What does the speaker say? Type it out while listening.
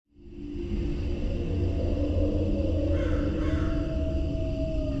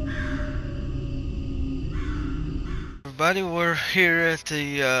everybody, we're here at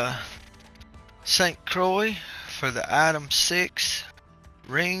the St. Croix for the item 6,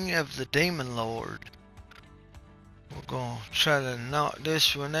 Ring of the Demon Lord. We're going to try to knock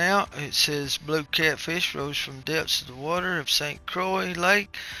this one out. It says blue catfish rose from depths of the water of St. Croix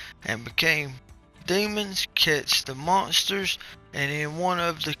Lake and became demons. Catch the monsters, and in one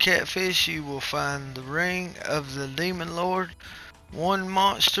of the catfish you will find the Ring of the Demon Lord. One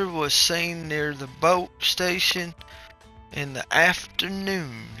monster was seen near the boat station in the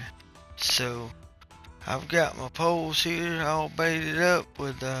afternoon. So I've got my poles here all baited up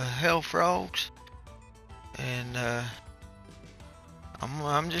with hell frogs, and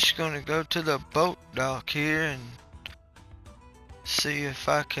I'm just gonna go to the boat dock here and see if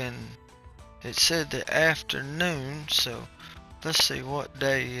I can. It said the afternoon, so let's see what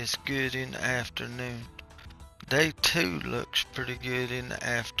day is good in the afternoon. Day 2 looks pretty good in the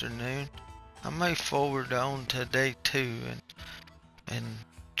afternoon. I may forward on to day 2 and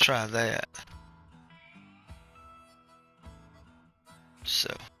try that.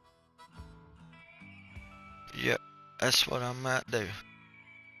 So, yep, that's what I might do.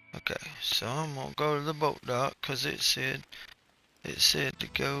 Okay, so I'm gonna go to the boat dock because it said to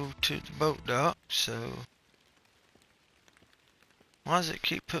go to the boat dock. So, why does it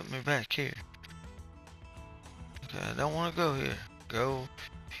keep putting me back here? Okay, I don't want to go here. Go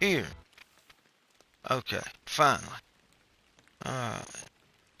here. Okay, finally. Alright,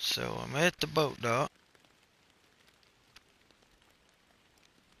 so I'm at the boat dock.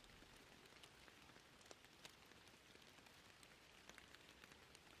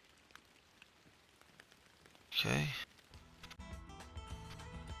 Okay.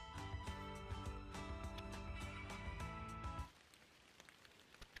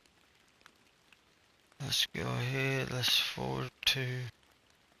 Let's go ahead, let's forward to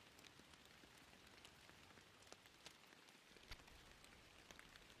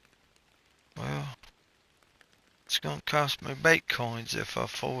well, it's gonna cost me bait coins if I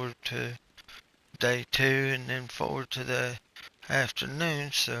forward to day 2 and then forward to the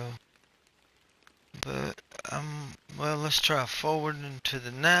afternoon, so but well, let's try forwarding to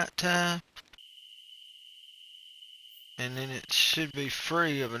the night time, and then it should be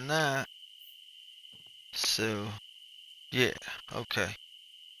free of a night. So yeah, okay,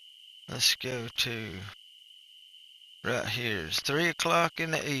 let's go to right here. It's 3 o'clock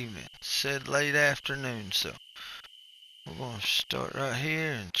in the evening. It said late afternoon, so we're gonna start right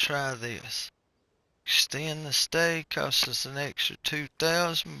here and try this. Extend the stay, costs us an extra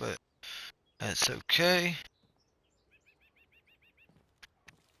 2,000, but that's okay.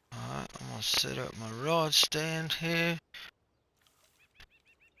 Alright, I'm gonna set up my rod stand here.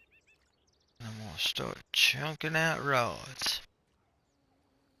 And I'm gonna start chunking out rods.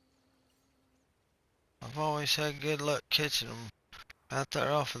 I've always had good luck catching them out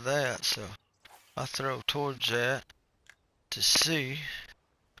there off of that, so I throw towards that to see.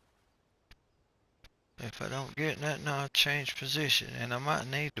 If I don't get that, now I change position, and I might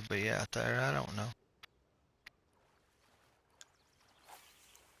need to be out there, I don't know.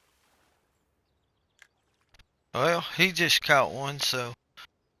 Well, he just caught one, so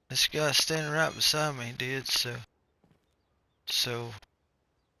this guy standing right beside me did, so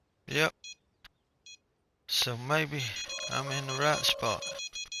yep. So maybe I'm in the right spot.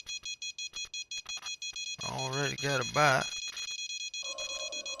 I already got a bite.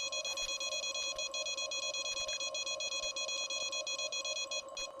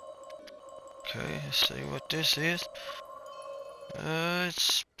 Okay, let's see what this is.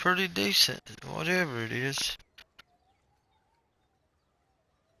 It's pretty decent, whatever it is.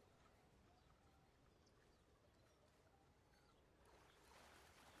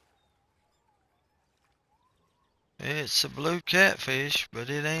 It's a blue catfish, but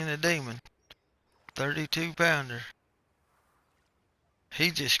it ain't a demon. 32 pounder. He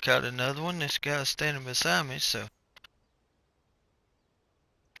just caught another one. This guy's standing beside me, so.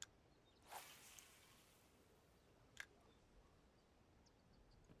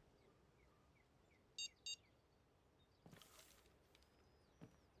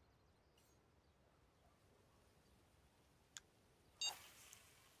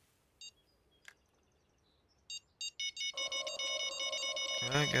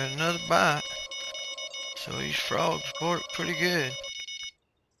 I got another bite. So these frogs work pretty good.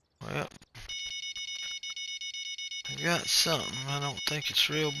 Well, I got something. I don't think it's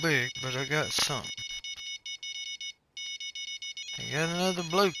real big, but I got something. I got another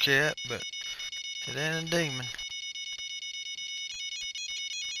blue cat, but it ain't a demon.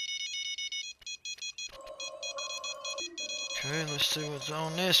 Okay, let's see what's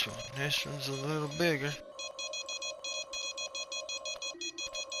on this one. This one's a little bigger.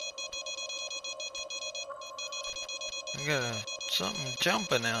 I got something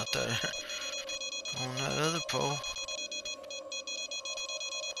jumping out there on that other pole.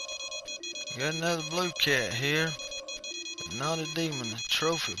 Got another blue cat here, but not a demon, a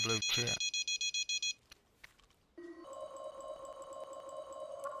trophy blue cat.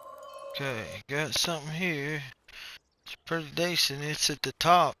 Okay, got something here. It's pretty decent. It's at the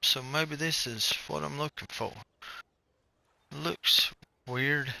top, so maybe this is what I'm looking for. Looks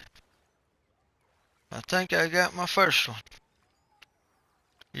weird. I think I got my first one.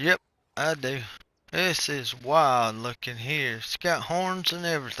 Yep, I do. This is wild looking here. It's got horns and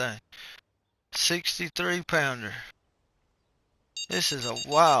everything. 63 pounder. This is a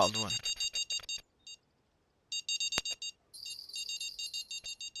wild one.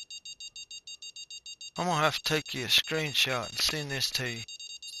 I'm gonna have to take you a screenshot and send this to you.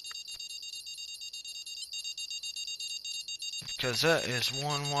 Because that is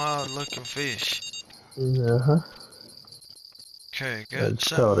one wild looking fish. Uh-huh. Okay, got It's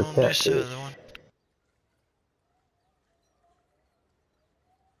called something a on this catfish. other one.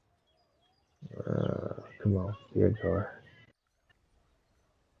 Come on, good car.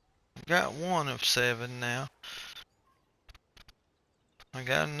 Got one of 7 now. I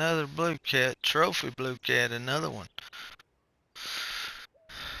got another blue cat, trophy blue cat, another one.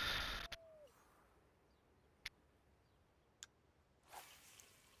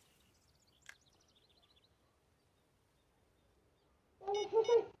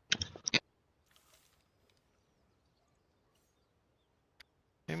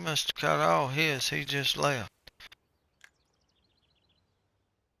 He must have caught all his, he just left.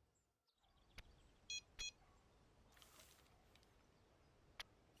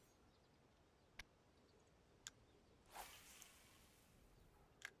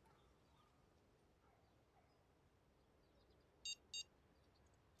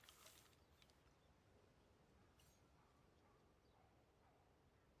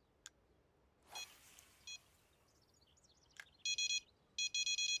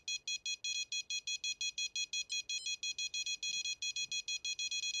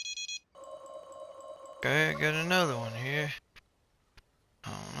 Okay, I got another one here. I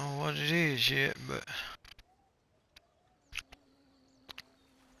don't know what it is yet, but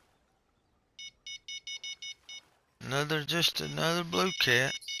just another blue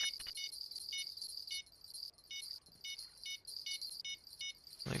cat.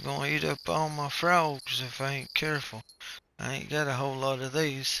 They're gonna eat up all my frogs if I ain't careful. I ain't got a whole lot of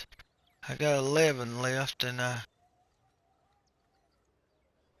these. I got 11 left, and I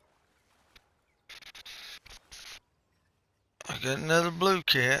got another blue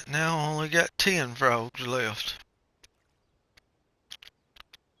cat. Now I only got 10 frogs left.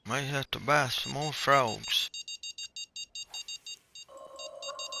 May have to buy some more frogs.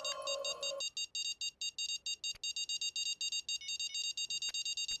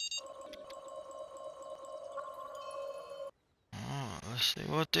 Alright, let's see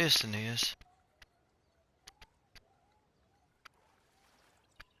what this one is.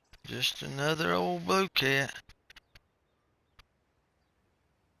 Just another old blue cat.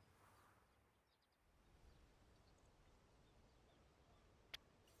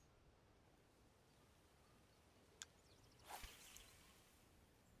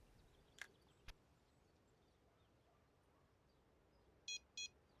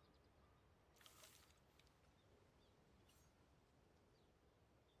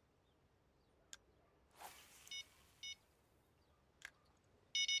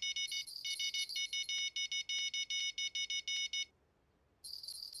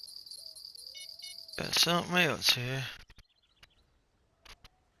 Got something else here.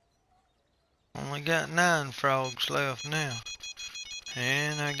 Only got 9 frogs left now.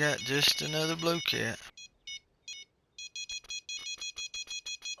 And I got just another blue cat.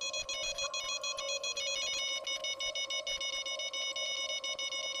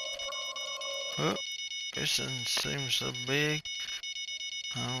 Oh, this one seems so big.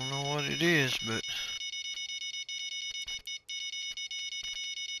 I don't know what it is, but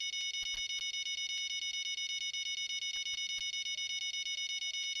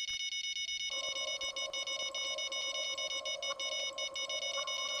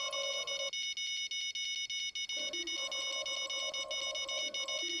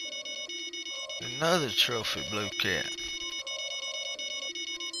another trophy blue cat.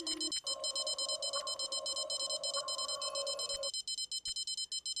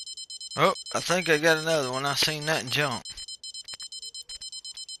 Oh, I think I got another one. I seen that jump.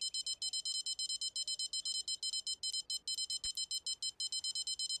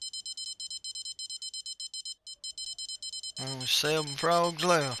 Only 7 frogs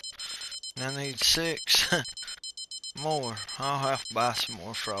left. And I need 6. more. I'll have to buy some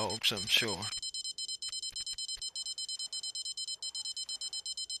more frogs, I'm sure.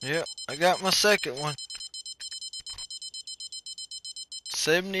 Yep, I got my second one.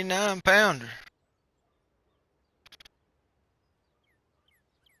 79-pounder.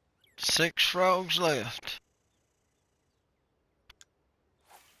 6 frogs left.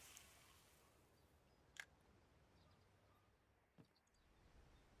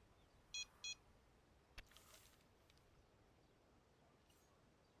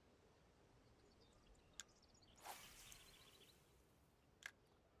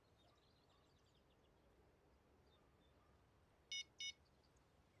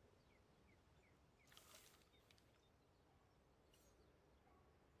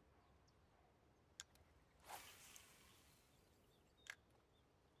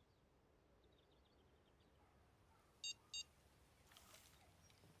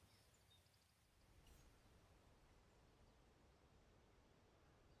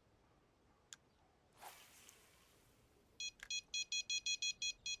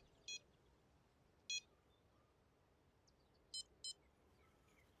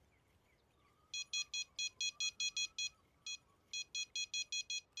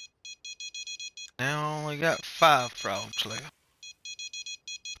 Now I only got 5 frogs left.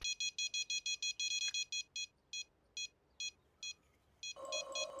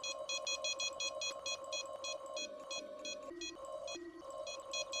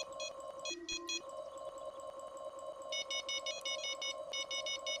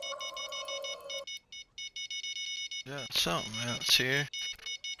 Got something else here.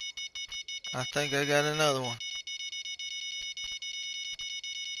 I think I got another one.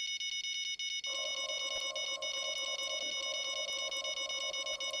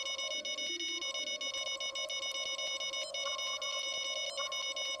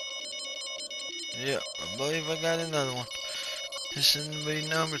 Yep, I believe I got another one. This is gonna be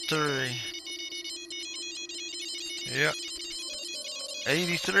number 3. Yep.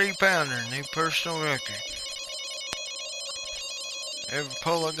 83-pounder, new personal record. Every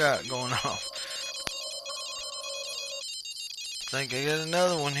pull I got going off. Think I got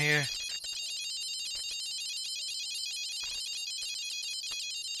another one here.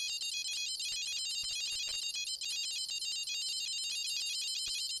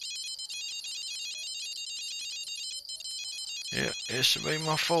 Yep, this will be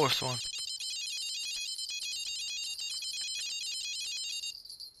my 4th one.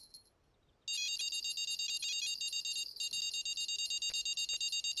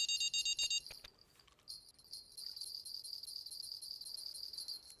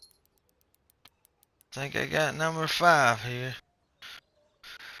 Think I got number 5 here.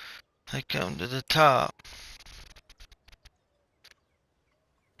 They come to the top.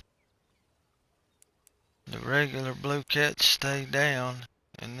 The regular blue cats stay down,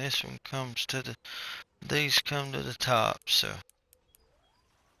 and this one comes to the, these come to the top, so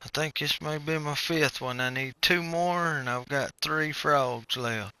I think this may be my 5th one. I need 2 more, and I've got 3 frogs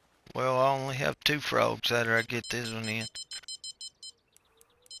left. Well, I only have 2 frogs after I get this one in.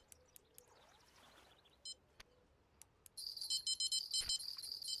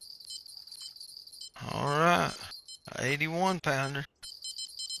 Alright, 81-pounder.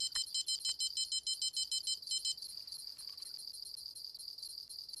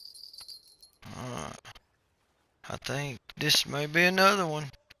 Alright, I think this may be another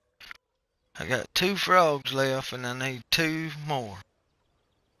one. I got 2 frogs left, and I need 2 more.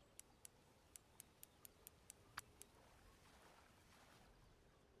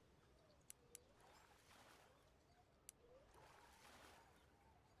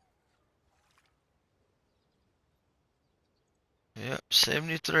 Yep,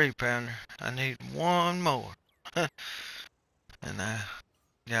 73-pounder. I need 1 more. And I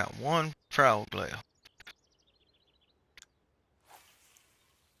got 1 frog left.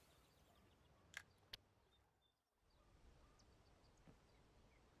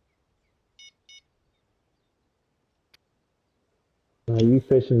 Are you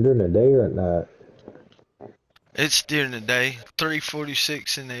fishing during the day or at night? It's during the day,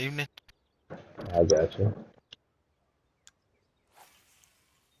 3:46 in the evening. I got you.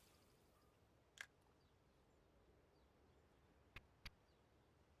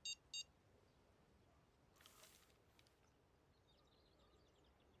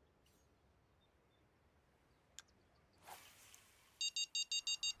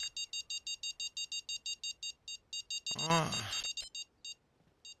 Alright.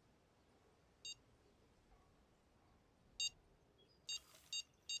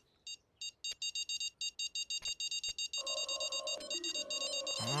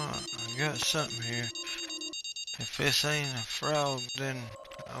 Alright, I got something here. If If this ain't a frog, then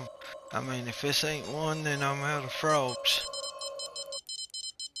I mean, if this ain't one, then I'm out of frogs.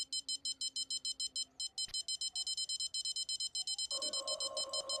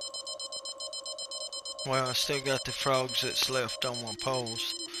 Well, I still got the frogs that's left on my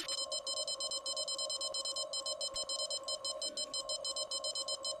poles.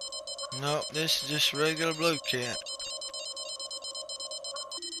 Nope, this is just regular blue cat.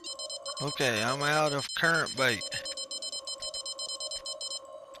 Okay, I'm out of current bait.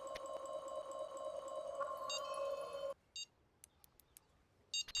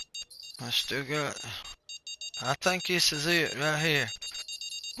 I think this is it right here.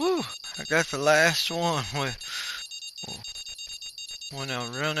 Woo! I got the last one when I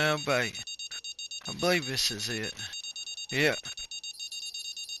run out of bait. I believe this is it. Yep.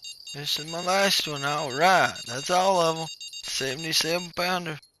 This is my last one. Alright, that's all of them. 77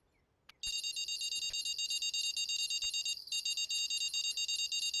 pounder.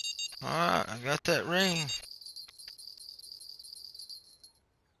 Alright, I got that ring.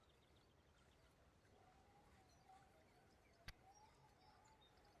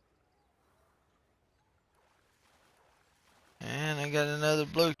 And I got another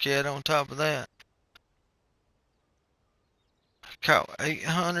blue cat on top of that. Caught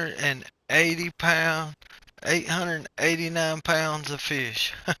 889 pounds of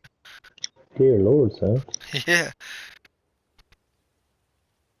fish. Dear Lord, son. Yeah.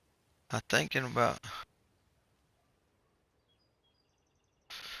 I'm thinking about.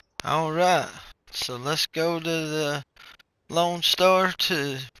 Alright. So let's go to the Lone Star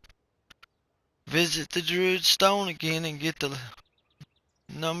to visit the Druid Stone again and get the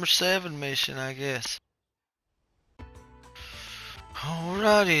number 7 mission, I guess.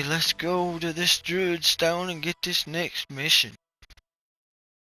 Alrighty, let's go to this Druid Stone and get this next mission.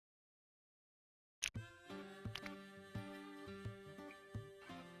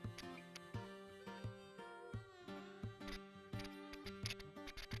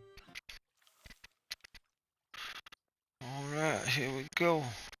 Alright, here we go.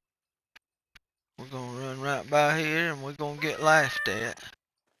 We're gonna run right by here and we're gonna get laughed at.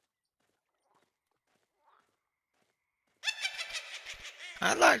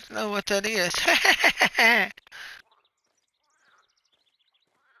 I'd like to know what that is. And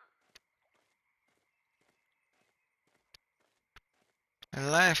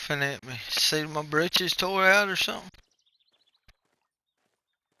laughing at me. See my britches tore out or something?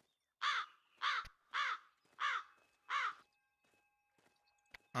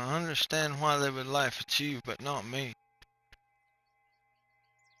 I understand why they would laugh at you, but not me.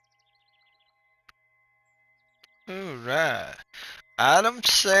 Alright. Item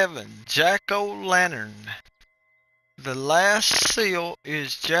 7, Jack-o'-lantern. The last seal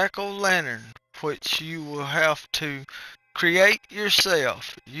is Jack-o'-lantern, which you will have to create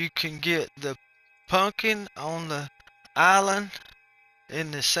yourself. You can get the pumpkin on the island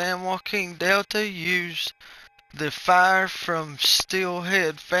in the San Joaquin Delta. Use the fire from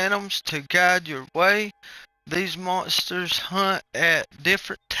steelhead phantoms to guide your way. These monsters hunt at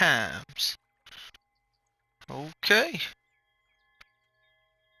different times. Okay.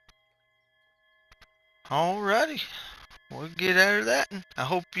 Alrighty. We'll get out of that. I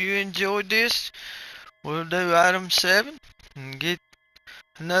hope you enjoyed this. We'll do item 7 and get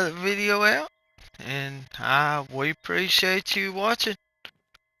another video out. And we appreciate you watching.